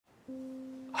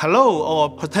Hello, all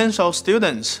potential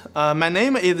students. My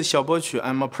name is Xiaobo Qu.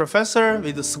 I'm a professor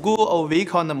with the School of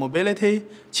Vehicle and Mobility,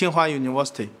 Tsinghua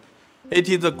University. It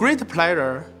is a great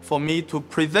pleasure for me to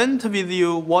present with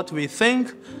you what we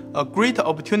think a great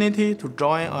opportunity to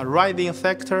join a rising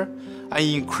sector, an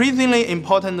increasingly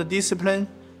important discipline,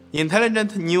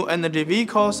 intelligent new energy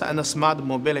vehicles and smart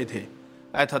mobility,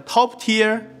 at a top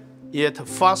tier yet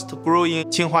fast-growing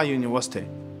Tsinghua University.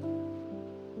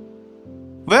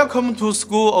 Welcome to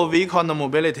School of Vehicle and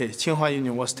Mobility, Tsinghua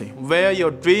University, where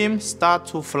your dreams start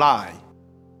to fly.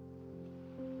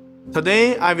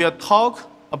 Today, I will talk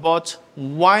about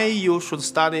why you should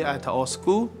study at our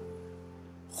school,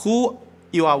 who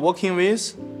you are working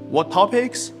with, what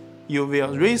topics you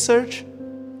will research,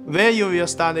 where you will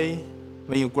study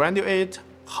when you graduate,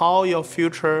 how your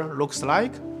future looks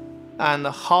like, and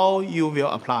how you will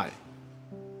apply.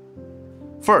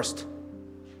 First,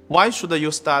 why should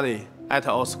you study at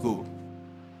our school?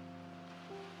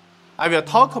 I will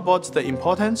talk about the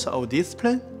importance of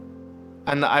discipline,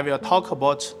 and I will talk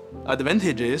about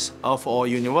advantages of our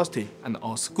university and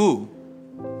our school.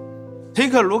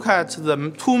 Take a look at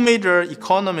the two major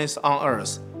economies on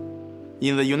Earth.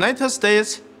 In the United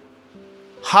States,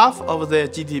 half of their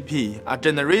GDP are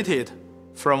generated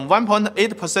from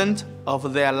 1.8%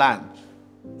 of their land.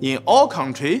 In our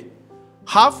country,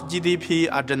 half GDP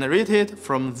are generated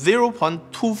from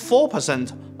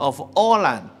 0.24% of all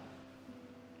land.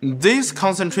 This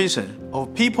concentration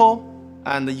of people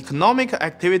and economic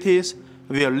activities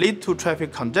will lead to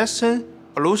traffic congestion,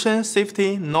 pollution,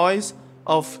 safety, noise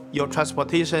of your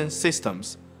transportation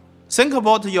systems. Think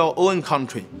about your own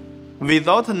country.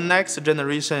 Without next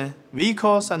generation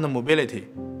vehicles and mobility,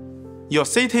 your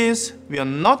cities will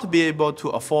not be able to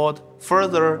afford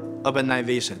further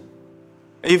urbanization.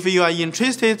 If you are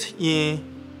interested in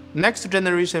next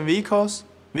generation vehicles,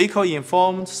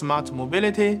 vehicle-informed smart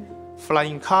mobility,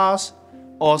 flying cars,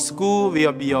 or school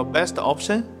will be your best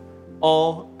option,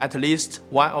 or at least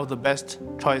one of the best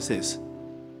choices.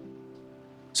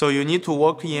 So you need to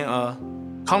work in a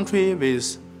country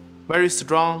with very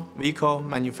strong vehicle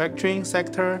manufacturing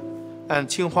sector, and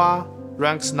Tsinghua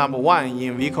ranks #1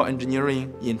 in vehicle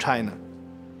engineering in China.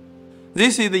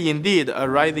 This is indeed a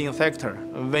rising sector.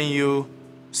 When you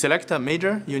select a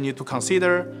major, you need to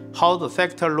consider how the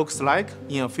sector looks like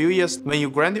in a few years when you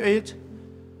graduate.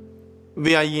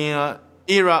 We are in an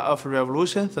era of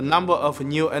revolution. The number of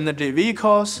new energy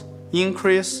vehicles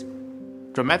increased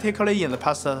dramatically in the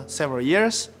past several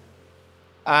years,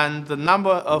 and the number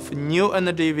of new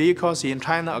energy vehicles in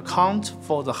China account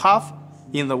for the half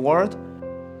in the world.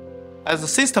 At the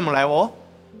system level,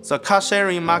 the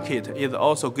car-sharing market is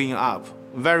also going up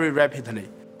very rapidly,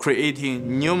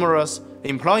 creating numerous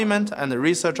employment and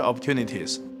research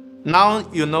opportunities. Now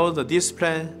you know the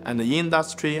discipline and the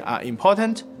industry are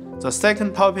important. The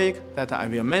second topic that I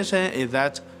will mention is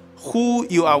that who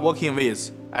you are working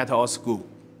with at our school.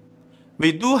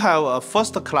 We do have a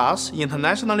first-class,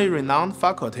 internationally renowned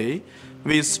faculty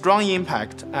with strong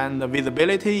impact and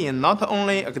visibility in not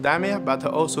only academia but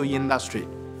also industry.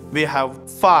 We have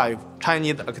 5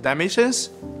 Chinese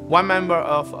academicians, 1 member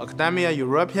of Academia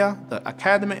Europea, the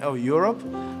Academy of Europe,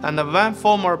 and 1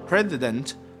 former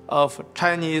president of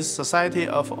Chinese Society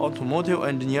of Automotive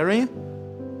Engineering.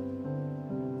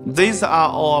 These are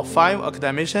our 5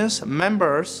 academicians,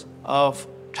 members of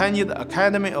Chinese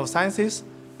Academy of Sciences,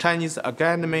 Chinese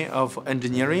Academy of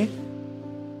Engineering,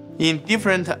 in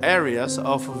different areas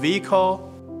of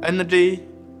vehicle, energy,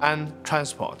 and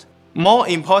transport. More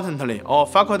importantly, our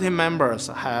faculty members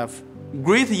have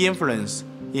great influence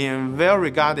in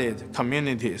well-regarded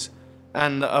communities,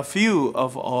 and a few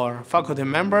of our faculty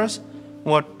members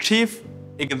were chief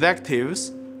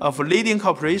executives of leading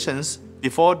corporations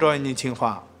before joining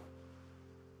Tsinghua.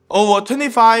 Over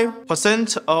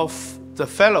 25% of the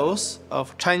fellows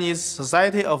of Chinese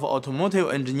Society of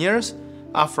Automotive Engineers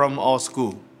are from our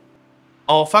school.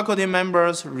 Our faculty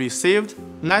members received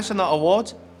National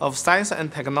Award of Science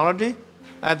and Technology,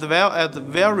 as well as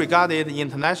well-regarded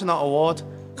international award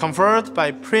conferred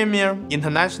by premier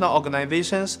international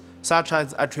organizations such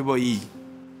as IEEE.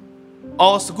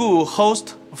 Our school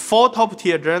hosts 4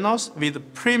 top-tier journals with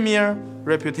premier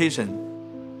reputation,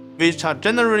 which are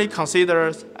generally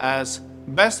considered as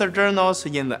best journals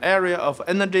in the area of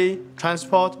energy,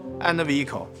 transport, and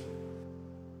vehicle.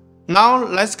 Now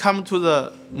let's come to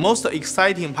the most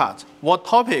exciting part, what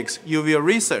topics you will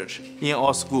research in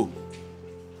our school.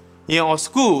 In our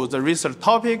school, the research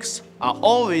topics are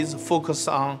always focused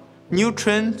on new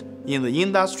trends in the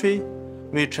industry,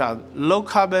 which are low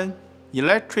carbon,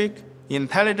 electric,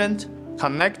 intelligent,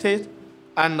 connected,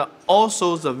 and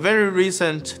also the very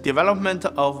recent development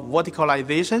of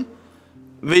verticalization.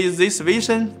 With this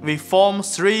vision, we form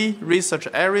 3 research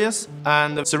areas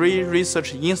and 3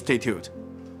 research institutes.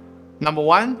 Number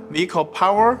 1, vehicle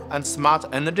power and smart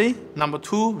energy. Number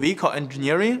 2, vehicle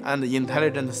engineering and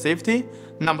intelligent safety.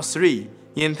 Number 3,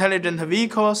 intelligent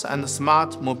vehicles and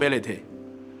smart mobility.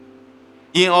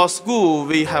 In our school,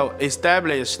 we have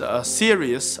established a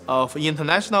series of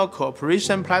international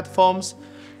cooperation platforms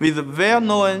with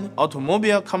well-known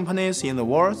automobile companies in the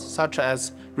world, such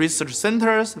as research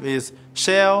centers with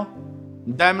Shell,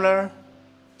 Daimler,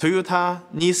 Toyota,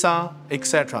 Nissan,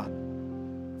 etc.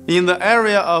 In the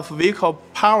area of vehicle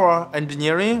power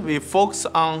engineering, we focus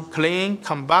on clean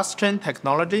combustion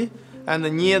technology and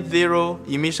near-zero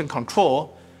emission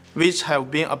control, which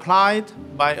have been applied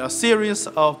by a series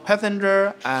of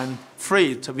passenger and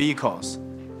freight vehicles.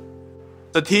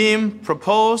 The team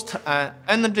proposed an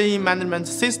energy management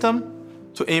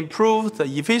system to improve the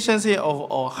efficiency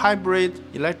of our hybrid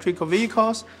electric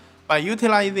vehicles by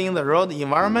utilizing the road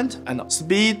environment and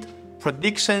speed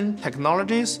prediction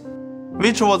technologies,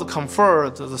 which was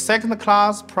conferred the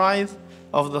second-class prize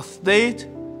of the State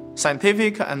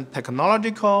Scientific and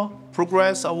Technological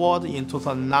Progress Award in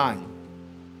 2009.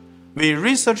 We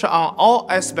research on all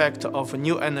aspects of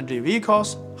new energy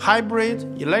vehicles,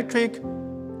 hybrid, electric,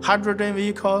 hydrogen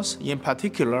vehicles. In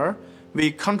particular,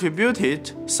 we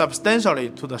contributed substantially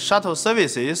to the shuttle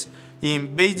services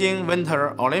in Beijing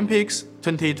Winter Olympics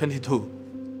 2022.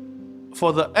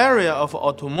 For the area of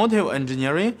automotive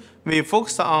engineering, we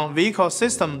focused on vehicle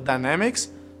system dynamics,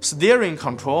 steering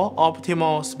control,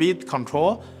 optimal speed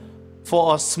control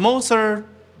for a smoother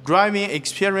driving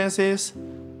experiences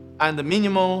and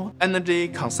minimal energy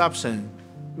consumption,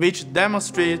 which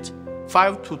demonstrate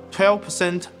 5 to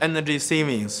 12% energy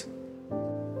savings.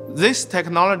 This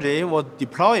technology was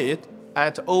deployed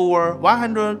at over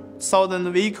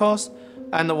 100,000 vehicles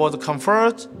and was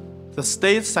conferred the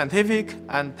State Scientific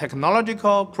and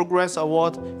Technological Progress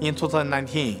Award in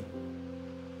 2019.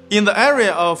 In the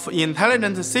area of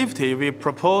intelligent safety, we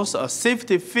propose a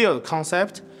safety field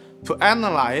concept to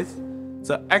analyze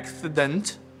the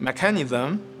accident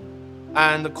mechanism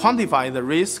and quantify the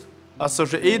risk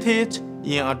associated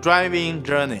in a driving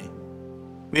journey.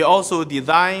 We also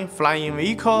design flying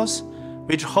vehicles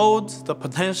which hold the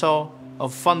potential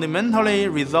of fundamentally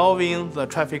resolving the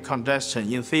traffic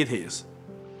congestion in cities.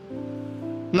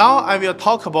 Now I will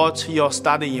talk about your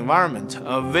study environment,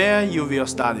 where you will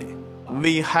study.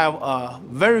 We have a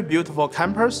very beautiful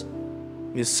campus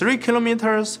with 3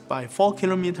 kilometers by 4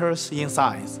 kilometers in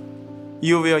size.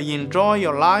 You will enjoy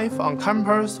your life on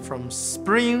campus from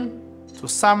spring to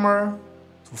summer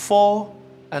to fall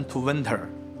and to winter.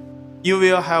 You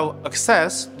will have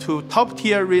access to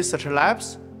top-tier research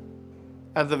labs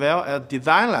as well as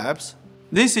design labs.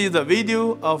 This is a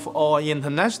video of our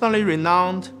internationally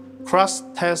renowned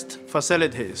cross-test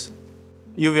facilities.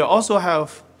 You will also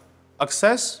have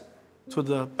access to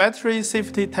the battery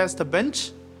safety test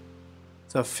bench,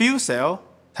 the fuel cell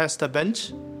test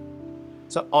bench,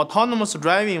 the autonomous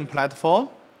driving platform,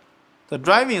 the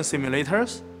driving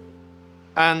simulators,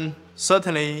 and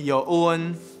certainly your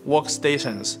own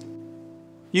workstations.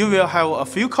 You will have a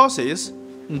few courses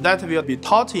that will be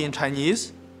taught in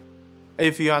Chinese.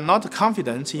 If you are not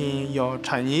confident in your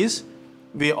Chinese,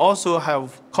 we also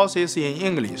have courses in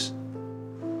English.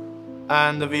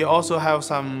 And we also have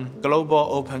some global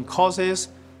open courses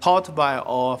taught by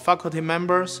our faculty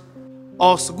members.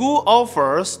 Our school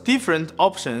offers different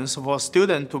options for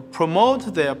students to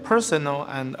promote their personal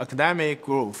and academic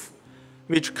growth,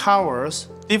 which covers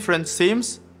different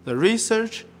themes: the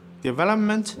research,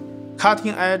 development,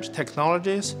 cutting-edge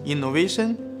technologies,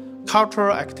 innovation,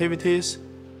 cultural activities,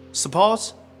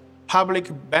 sports,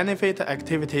 public benefit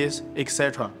activities,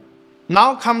 etc.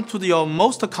 Now come to your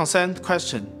most concerned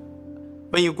question.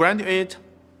 When you graduate,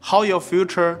 how your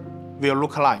future will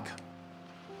look like.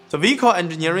 The vehicle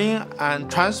engineering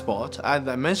and transport, as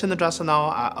I mentioned just now,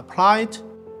 are applied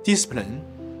discipline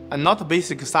and not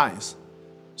basic science.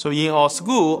 So in our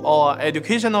school, our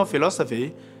educational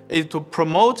philosophy is to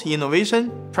promote innovation,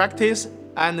 practice,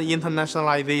 and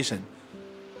internationalization.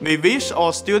 We wish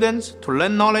our students to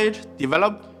learn knowledge,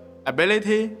 develop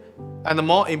ability, and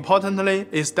more importantly,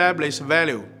 establish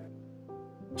value.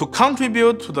 To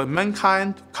contribute to the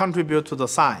mankind, to contribute to the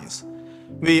science.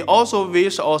 We also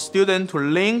wish our students to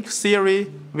link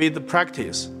theory with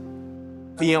practice.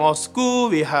 In our school,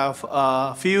 we have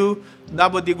a few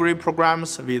double degree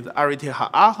programs with RIT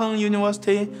Aachen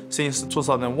University since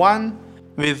 2001,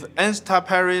 with ENSTA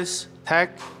Paris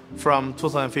Tech from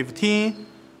 2015,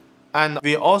 and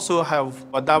we also have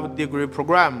a double degree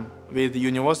program with the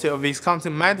University of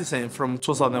Wisconsin-Madison from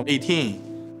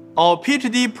 2018. Our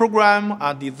PhD programs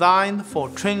are designed for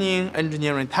training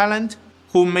engineering talent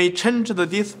who may change the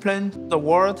discipline, the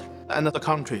world, and the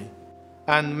country.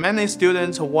 And many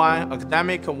students won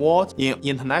academic awards in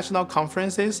international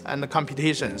conferences and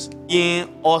competitions. In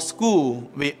our school,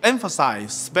 we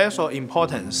emphasize special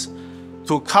importance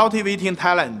to cultivating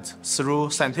talent through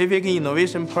scientific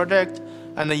innovation projects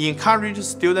and encourage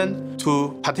students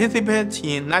to participate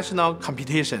in national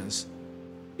competitions.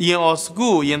 In our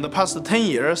school, in the past 10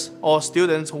 years, our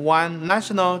students won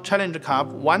National Challenge Cup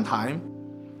 1 time,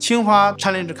 Tsinghua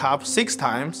Challenge Cup 6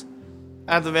 times,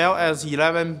 as well as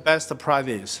 11 best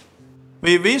prizes.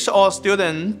 We wish our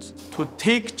students to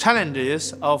take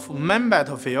challenges of main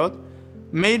battlefield,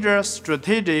 major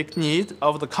strategic needs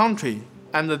of the country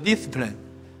and the discipline,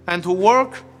 and to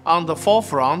work on the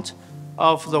forefront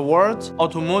of the world's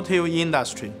automotive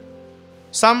industry.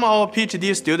 Some of our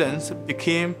PhD students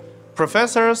became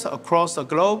professors across the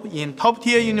globe in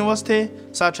top-tier universities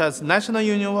such as National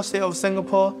University of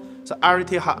Singapore, the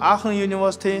RIT Aachen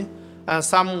University, and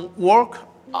some work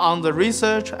on the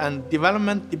research and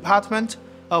development department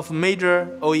of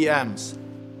major OEMs.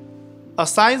 A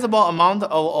sizable amount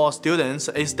of our students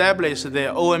establish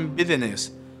their own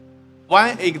business.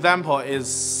 One example is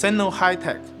Tsinghua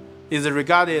High-Tech, is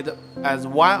regarded as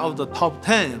one of the top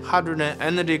 10 hydrogen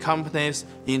energy companies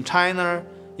in China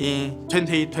in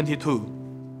 2022.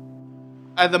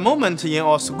 At the moment in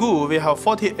our school, we have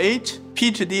 48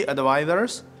 PhD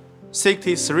advisors,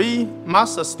 63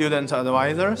 master student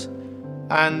advisors,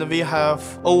 and we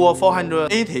have over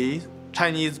 480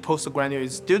 Chinese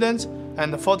postgraduate students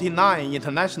and 49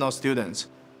 international students.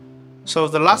 So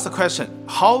the last question,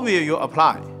 how will you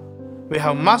apply? We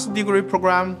have master degree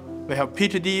program, we have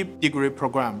PhD degree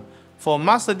program. For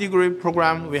master degree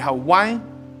program, we have 1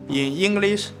 in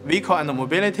English, vehicle and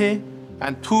mobility,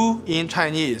 and 2 in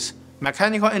Chinese,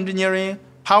 mechanical engineering,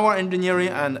 power engineering,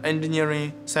 and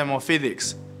engineering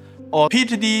thermophysics. Our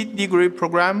PhD degree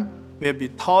program will be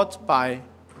taught by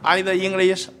either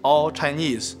English or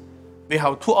Chinese. We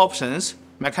have 2 options,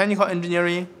 mechanical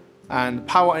engineering and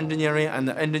power engineering and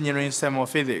engineering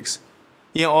thermophysics.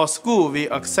 In our school, we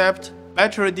accept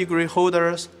bachelor degree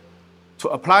holders to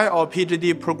apply our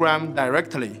PhD program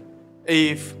directly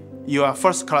if you are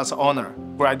first-class honor,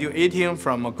 graduating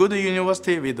from a good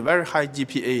university with very high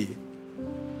GPA.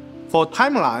 For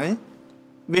timeline,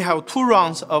 we have 2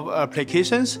 rounds of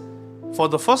applications. For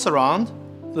the first round,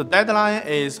 the deadline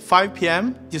is 5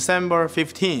 p.m. December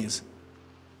 15th.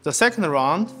 The second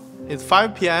round is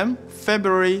 5 p.m.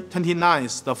 February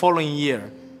 29th the following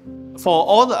year. For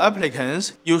all the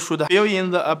applicants, you should fill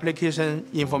in the application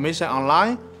information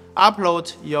online,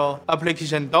 upload your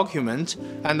application document,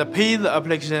 and pay the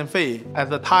application fee at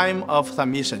the time of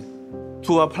submission.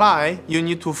 To apply, you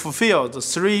need to fulfill the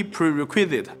 3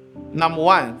 prerequisites. Number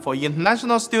 1, for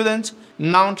international students,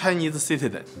 non-Chinese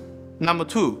citizens. Number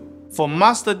 2, for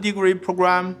master degree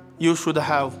program, you should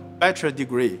have bachelor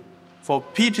degree. For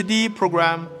PhD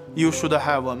program, you should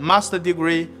have a master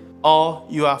degree or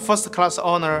you are first-class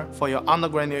honor for your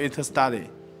undergraduate study.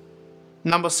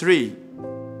 Number 3,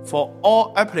 for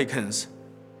all applicants,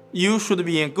 you should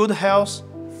be in good health,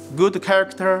 good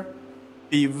character,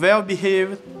 be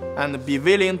well-behaved, and be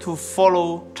willing to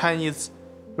follow Chinese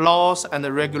laws and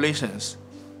regulations.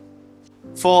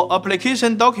 For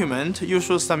application document, you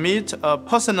should submit a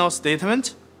personal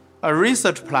statement, a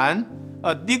research plan,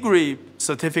 a degree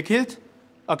certificate,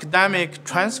 academic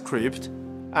transcript,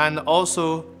 and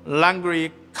also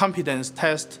language competence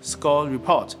test score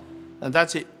report. And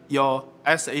that's your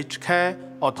SHK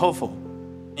or TOEFL.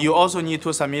 You also need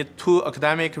to submit 2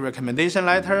 academic recommendation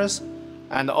letters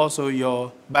and also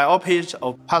your bio page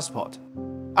or passport.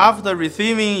 After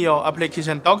receiving your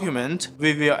application document,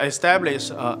 we will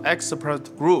establish an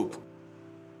expert group.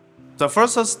 The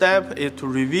first step is to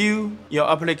review your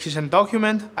application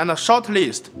document and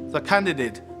shortlist the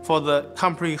candidate for the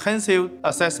comprehensive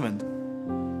assessment.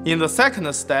 In the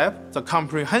second step, the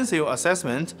comprehensive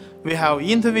assessment, we have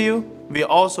interview, we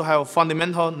also have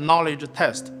fundamental knowledge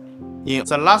test. In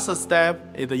the last step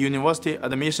is the university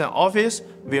admission office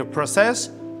will process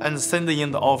and send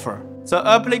in the offer. The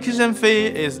application fee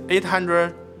is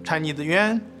 800 Chinese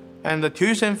yuan, and the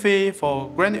tuition fee for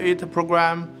graduate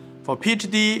program for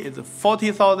PhD is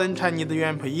 40,000 Chinese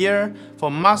yuan per year.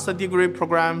 For master degree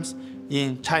programs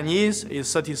in Chinese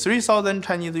is 33,000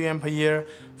 Chinese yuan per year.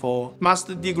 For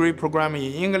master degree program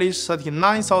in English,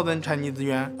 39,000 Chinese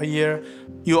yuan per year.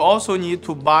 You also need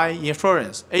to buy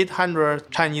insurance, 800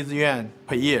 Chinese yuan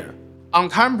per year. On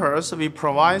campus, we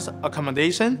provide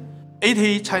accommodation,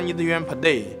 80 Chinese yuan per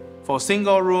day for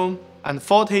single room and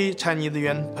 40 Chinese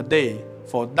yuan per day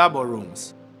for double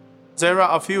rooms. There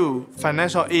are a few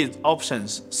financial aid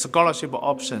options, scholarship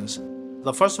options.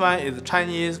 The first one is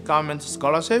Chinese government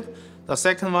scholarship, the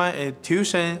second one is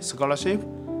tuition scholarship,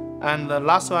 and the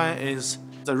last one is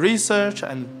the research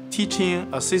and teaching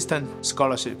assistant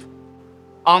scholarship.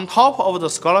 On top of the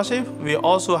scholarship, we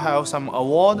also have some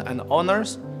award and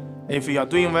honors. If you are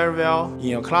doing very well in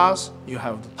your class, you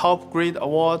have the top grade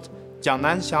award,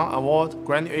 Jiangnan Xiang Award,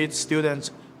 graduate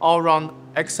student all-round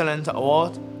excellent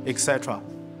award, etc.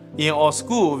 In our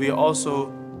school, we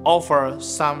also offer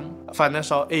some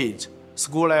financial aid,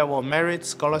 school-level merit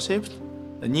scholarships,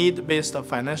 the need-based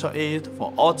financial aid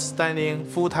for outstanding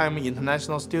full-time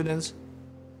international students.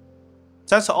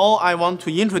 That's all I want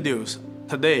to introduce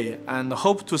today, and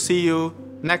hope to see you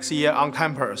next year on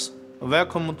campus.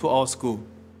 Welcome to our school.